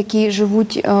тварини, які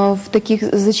живуть в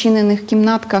таких зачинених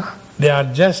кімнатках. They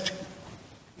are just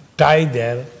tied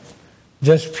there,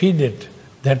 just feed it,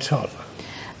 that's all.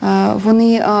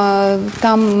 Вони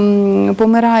там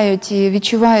помирають і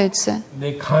відчувають це.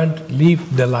 They can't live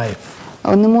the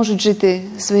life. Не можуть жити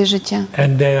своє життя.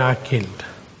 And they are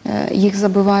killed. Їх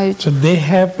забивають. So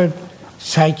they have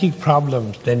psychic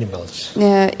problems, the animals.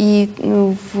 І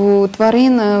в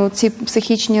тварин ці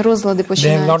психічні розлади They have a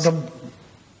починаються. lot of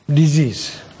disease.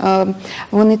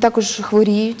 Вони також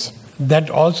хворіють.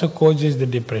 That also causes the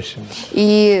depressions.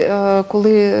 І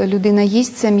коли людина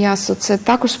їсть це м'ясо, це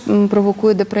також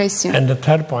провокує депресію. And the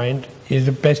third point is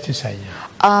the pesticide,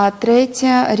 А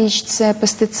третя річ – це the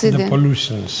пестициди,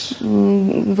 pollutions.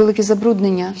 велике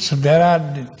забруднення. So there are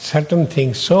certain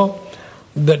things. So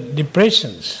the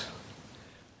depressions,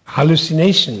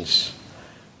 hallucinations,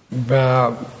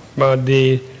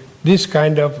 this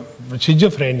kind of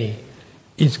schizophrenia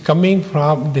is coming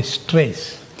from the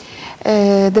stress.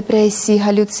 Депресії,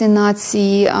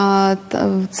 галюцинації,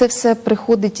 це все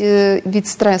приходить від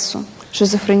стресу.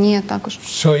 Шизофренія також.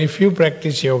 So if you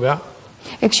practice yoga,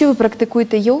 Якщо ви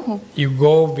практикуєте йогу, you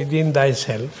go within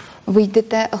thyself, ви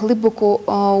йдете глибоко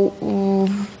you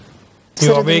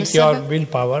всередину awake your себе,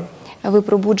 willpower, ви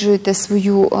пробуджуєте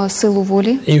свою силу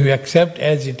волі, you accept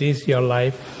as it is your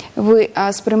life, ви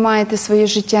сприймаєте своє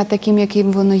життя таким,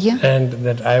 яким воно є, and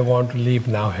that I want to live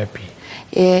now happy.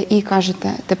 І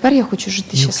кажете, тепер я хочу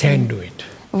жити You can щасливо. do it.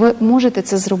 Ви можете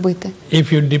це зробити.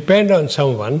 If you depend on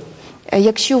someone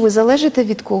Якщо ви залежите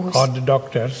від когось, or the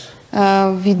doctors,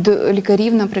 від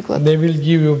лікарів, наприклад, they will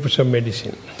give you some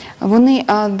medicine. вони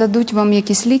дадуть вам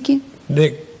якісь ліки,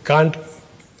 They can't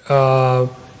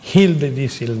heal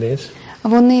this illness,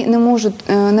 вони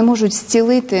не можуть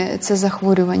зцілити це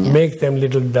захворювання. make them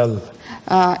little dull.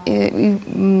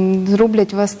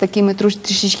 Зроблять вас такими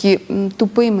трішечки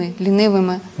тупими,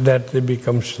 лінивими. That they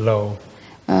become slow.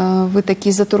 Ви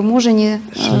такі заторможені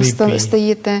Sleepy.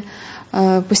 стаєте,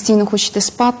 постійно хочете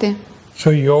спати.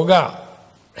 So yoga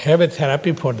have a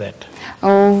therapy for that.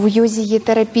 В йозі є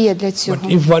терапія для цього.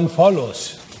 But if one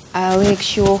follows Але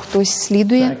якщо хтось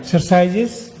слідує, exercises,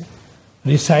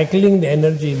 recycling the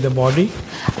energy in the body,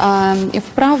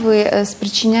 вправи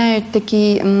спричиняють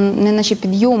такий, неначе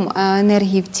підйом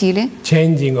енергії в тілі,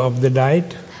 changing of the diet,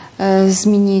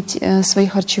 змініть своє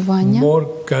харчування, more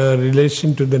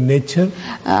relation to the nature,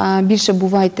 більше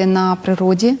бувайте на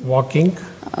природі, walking,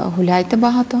 гуляйте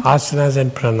багато, asanas and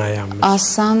pranayamas,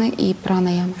 асани і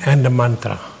пранаями, and the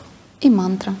mantra. і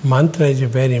мантра. Mantra is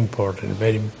very important,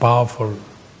 very powerful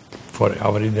for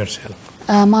our inner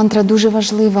self. Мантра дуже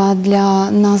важлива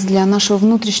для нас, для нашого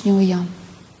внутрішнього я.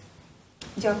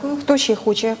 Дякую. Хто ще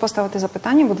хоче поставити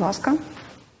запитання, будь ласка.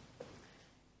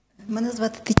 Мене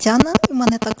звати Тетяна, і в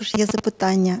мене також є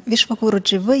запитання.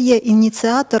 Вішвагуруджі, ви є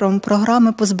ініціатором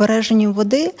програми по збереженню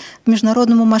води в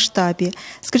міжнародному масштабі.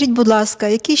 Скажіть, будь ласка,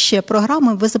 які ще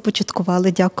програми ви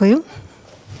започаткували? Дякую.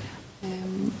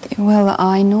 Well,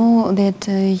 I know that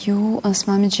you,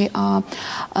 Swamiji, are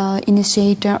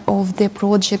initiator of the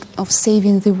project of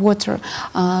saving the water.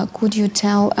 Could you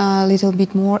tell a little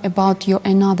bit more about your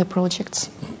another projects?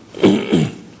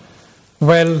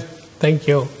 Well, thank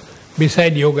you.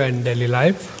 Beside yoga and daily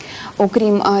life,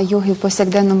 Окрім йоги в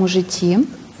повсякденному житті,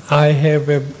 I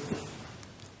have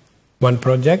one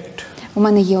project у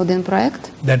мене є один проект.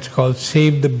 that's called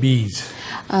Save the Bees,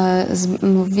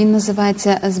 Він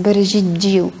називається «Збережіть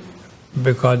бджіл».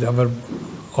 because our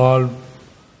all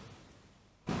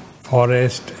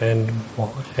forest and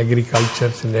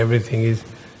agriculture and everything is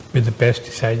with the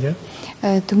pesticide.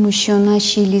 Тому що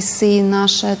наші ліси,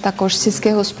 наше також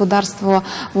сільське господарство,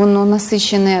 воно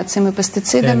насичене цими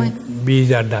пестицидами, And bees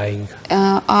are dying.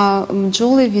 а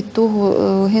бджоли від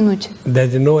того гинуть.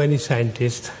 There's no any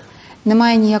scientist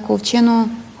Немає ніякого вченого,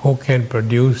 who can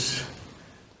produce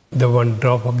the one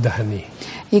drop of the honey.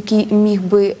 який міг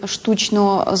би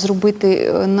штучно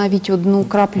зробити навіть одну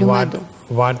краплю меду.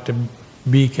 What the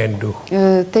bee can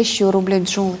do. Те, що роблять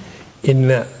бджоли.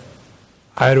 In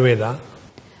Ayurveda,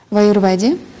 В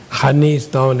аюрведі honey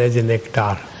is known as a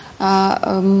nectar.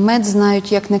 мед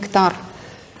знають як нектар.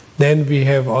 Then we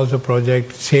have also project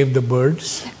Save the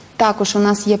Birds. Також у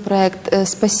нас є проект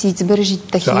 «Спасіть, збережіть So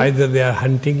птахів». either they are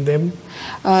hunting them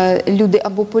Люди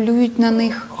або полюють на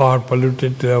них, or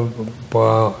polluted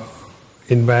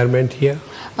environment here,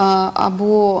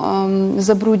 або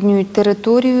забруднюють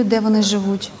територію, де вони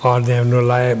живуть, or they have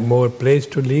no more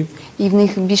place to live. і в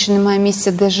них більше немає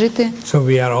місця, де жити. So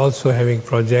we are also having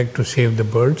project to save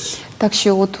the birds, Так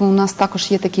що от у нас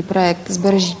також є такий проект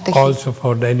 «Збережіть птахів». also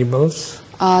for the animals,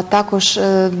 А також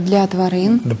для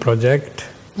тварин the project.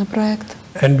 на проект.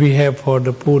 And we have for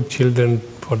the poor children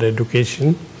for the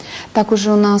education. Також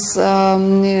у нас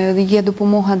є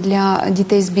допомога для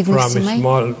дітей з бідних from сімей,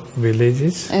 small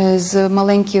villages. з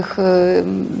маленьких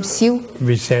сіл.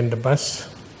 We send a bus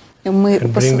Ми,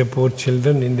 and bring the poor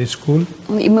children in the school,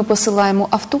 і ми посилаємо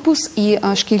автобус і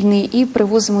шкільний і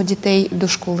привозимо дітей до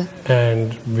школи. and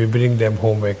we bring them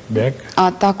home back.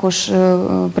 А також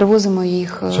привозимо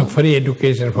їх So free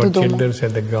education for додому. children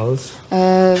and the girls.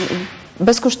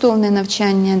 Безкоштовне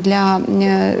навчання для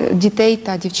дітей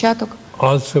та дівчаток.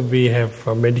 Also we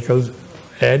have medical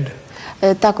aid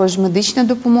Також медична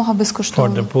допомога for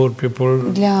безкоштовна. the poor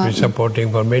people. Для- We're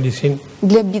supporting for medicine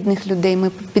Для бідних людей ми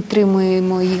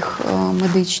підтримуємо їх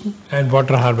медично. and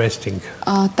water harvesting.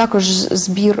 А також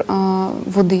збір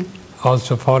води.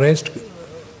 Also forest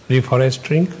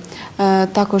reforesting.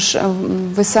 Також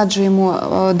висаджуємо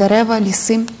дерева,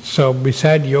 ліси. So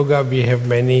beside yoga we have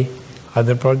many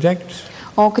other projects.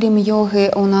 Окрім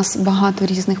йоги, у нас багато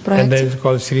різних And then проєктів. it's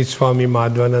called Sri Swami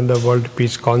Madhvananda World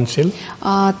Peace Council.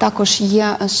 Також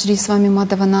є Шрі Свамі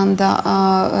Мадавананда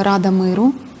Рада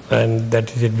миру. And that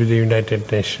is it with the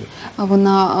United Nations.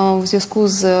 Вона у зв'язку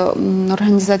з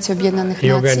Організацією Об'єднаних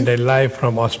Yoga and Націй. Daily Life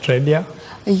from Australia.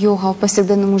 Йога в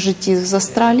повсякденному житті з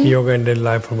Австралії, Yoga and Daily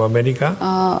Life from America.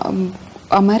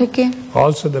 Америки.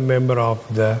 Also the member of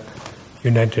the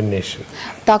United Nations.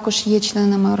 Також є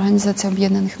членами Організації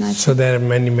Об'єднаних Націй. So there are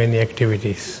many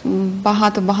activities.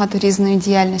 Багато різної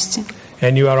діяльності.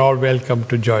 And you are all welcome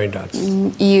to join us.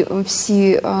 І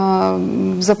всі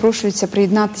запрошуються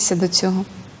приєднатися до цього.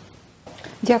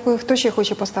 Дякую. Хто ще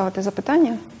хоче поставити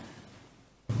запитання?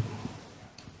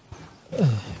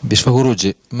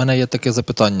 Вішвагуруджі, в мене є таке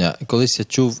запитання. Колись я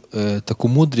чув таку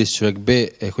мудрість, що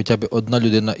якби хоча б одна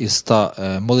людина із 100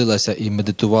 молилася і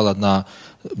медитувала на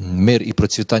мир і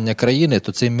процвітання країни,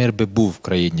 то цей мир би був в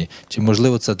країні. Чи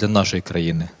можливо це для нашої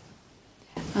країни?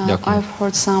 Дякую. I've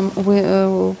heard some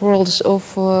words of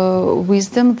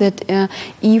wisdom that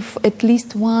if at least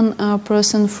one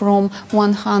person from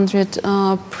 100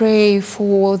 pray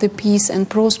for the peace and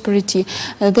prosperity,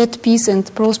 that peace and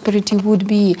prosperity would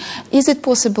be. Is it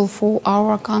possible for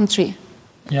our country?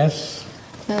 Yes.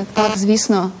 Так,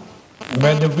 звісно.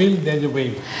 Where the will, there's a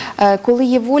way. Коли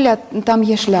є воля, там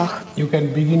є шлях. You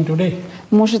can begin today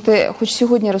Можете хоч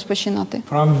сьогодні розпочинати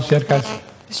from Cherkasy.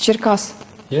 з Черкас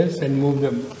Yes, and move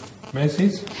the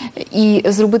message. і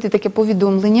зробити таке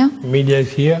повідомлення. Media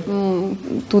is here.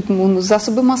 Тут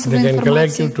засоби масової They can collect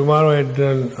інформації. you tomorrow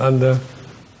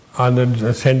on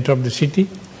the center of the city.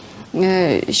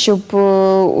 Щоб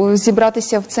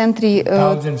зібратися в центрі,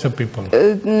 Thousands of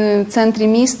people. центрі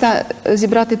міста,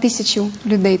 зібрати 1000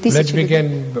 людей. Let 1000 we людей.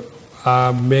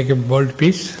 can make a world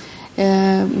peace.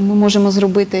 Ми можемо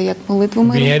зробити як молитву We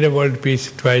миру. had a world peace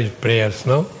twice prayers,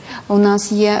 no? У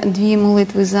нас є 2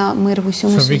 молитви за мир в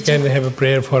усьому So we світі. can have a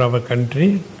prayer for our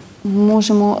country.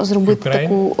 Можемо зробити Ukraine.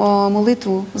 таку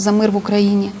молитву за мир в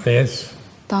Україні. Yes,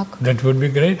 Так. that would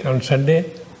be great on Sunday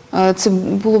Це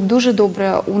було б дуже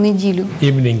добре у неділю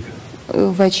evening.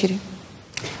 ввечері.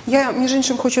 Я, між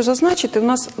іншим, хочу зазначити, у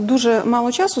нас дуже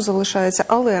мало часу залишається,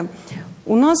 але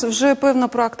у нас вже певна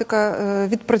практика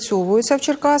відпрацьовується в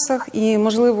Черкасах, і,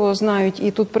 можливо, знають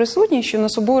і тут присутні, що на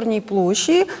Соборній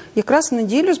площі якраз в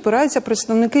неділю збираються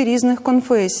представники різних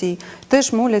конфесій.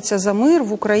 Теж моляться за мир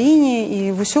в Україні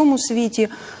і в усьому світі.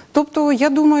 Тобто, я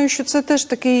думаю, що це теж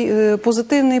такий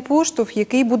позитивний поштовх,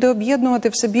 який буде об'єднувати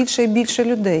все більше і більше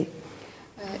людей.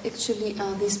 Actually,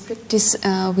 this practice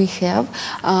we have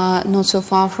not so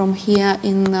far from here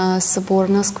in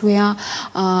Soborna Square.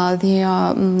 They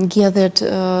are gathered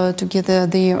together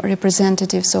the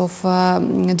representatives of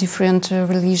different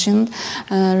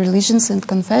religions and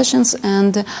confessions,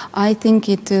 and I think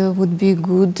it would be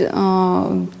good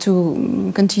to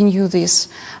continue this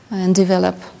and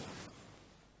develop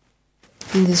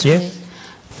in this Yes. way.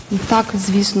 Так,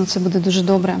 звісно, це буде дуже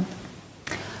добре.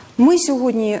 Ми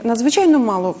сьогодні надзвичайно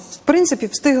мало, в принципі,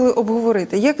 встигли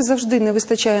обговорити. Як завжди, не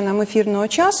вистачає нам ефірного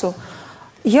часу.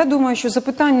 Я думаю, що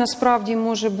запитань насправді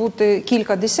може бути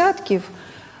кілька десятків.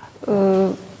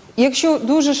 Якщо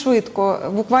дуже швидко,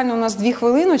 буквально у нас 2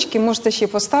 хвилиночки, можете ще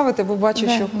поставити, бо бачу,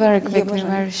 що Very є quickly,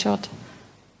 бажання. very short.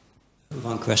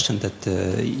 One question that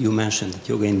you mentioned that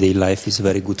yoga in daily life is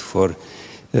very good for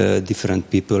different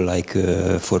people, like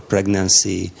for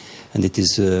pregnancy, and it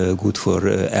is good for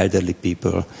elderly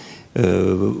people.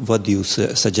 What do you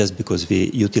suggest? Because we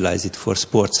utilize it for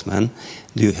sportsmen.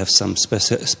 Do you have some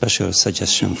special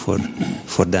suggestion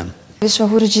for them?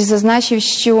 Вішвагуруджі зазначив,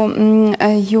 що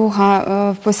йога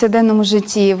в повсякденному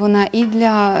житті, вона і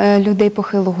для людей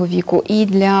похилого віку, і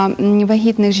для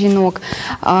вагітних жінок.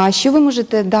 А що ви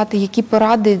можете дати, які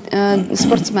поради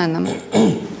спортсменам?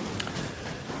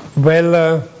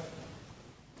 Well,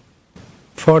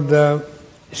 for the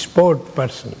sport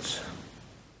persons,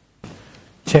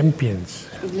 champions.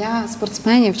 Для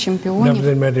спортсменів, чемпіонів,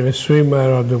 Doesn't matter if it's swimmer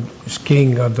or the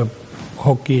skiing or the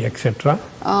hockey, etc.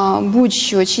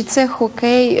 Будь-що, чи це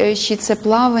хокей, чи це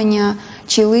плавання,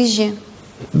 чи лижі.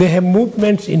 They have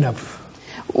movements enough.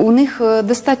 У них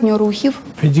достатньо рухів,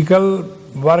 Physical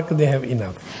work they have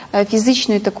enough.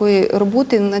 Фізичної такої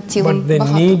роботи над тілом But they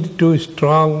багато. need to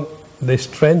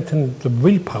strengthen the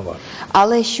willpower,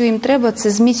 Але що їм треба, це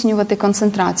зміцнювати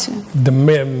концентрацію, the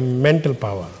mental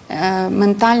power.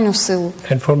 Ментальну силу.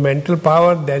 And for mental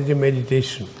power, there is a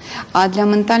meditation. А для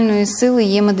ментальної сили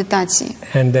є медитації.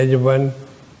 And there is one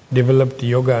developed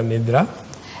yoga nidra.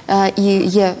 І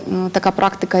є така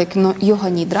практика, як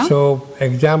йога-нідра. So,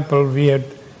 example, we had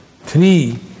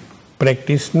 3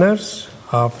 practitioners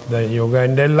of the yoga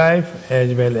in their life, as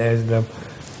well as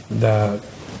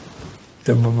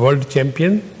the world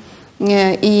champion,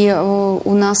 І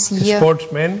у нас є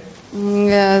sportsmen,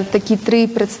 такі 3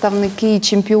 представники,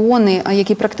 чемпіони,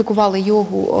 які практикували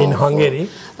йогу In Hungary.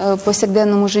 в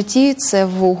повсякденному житті. Це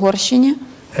в Угорщині.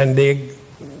 and they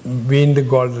win the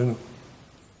golden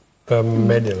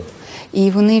medal.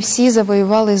 І вони всі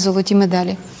завоювали золоті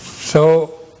медалі. So,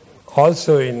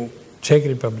 also in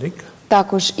Czech Republic,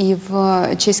 Також і в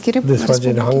Чеській this was in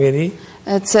Республіці. Hungary.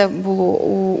 Це було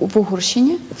в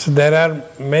Угорщині. So there are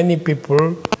many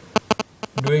people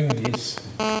doing this.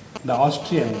 The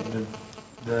Austrian,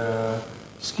 the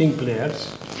skiing players,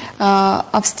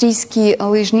 Австрійські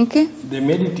лижники, they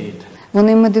meditate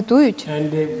вони медитують,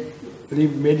 and they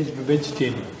live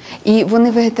vegetarian. і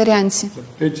вони вегетаріанці.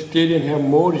 The vegetarian have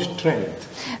more strength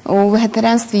У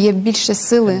вегетаріанстві є більше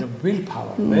сили, and the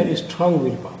willpower, very strong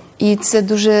willpower. і це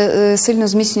дуже сильно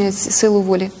зміцнює силу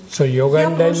волі. So yoga Я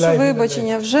and daily прошу life.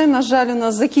 вибачення, вже, на жаль, у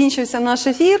нас закінчився наш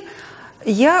ефір.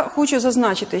 Я хочу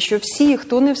зазначити, що всі,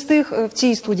 хто не встиг в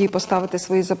цій студії поставити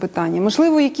свої запитання,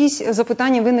 можливо, якісь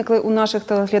запитання виникли у наших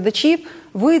телеглядачів,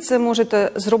 ви це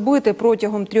можете зробити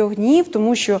протягом 3 днів,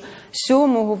 тому що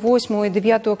 7, 8 і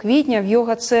 9 квітня в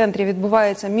йога-центрі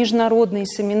відбувається міжнародний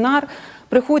семінар.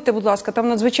 Приходьте, будь ласка, там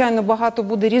надзвичайно багато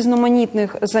буде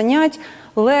різноманітних занять,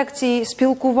 лекцій,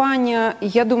 спілкування.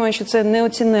 Я думаю, що це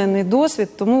неоціненний досвід,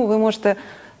 тому ви можете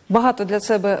багато для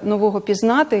себе нового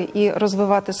пізнати і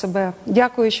розвивати себе.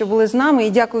 Дякую, що були з нами,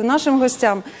 і дякую нашим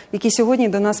гостям, які сьогодні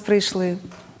до нас прийшли.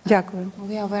 Дякую.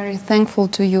 We are very thankful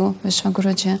to you,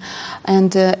 Vishwaguruji.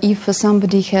 And if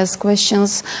somebody has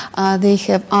questions, they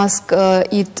have asked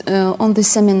it on the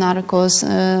seminar, because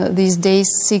these days,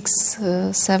 6,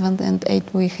 7, and 8,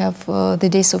 we have the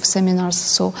days of seminars.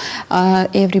 So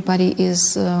everybody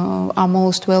are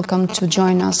most welcome to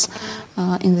join us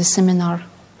in the seminar.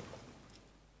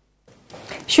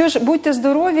 Що ж, будьте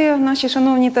здорові, наші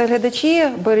шановні телеглядачі,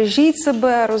 бережіть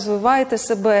себе, розвивайте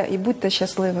себе і будьте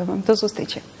щасливими. До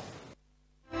зустрічі.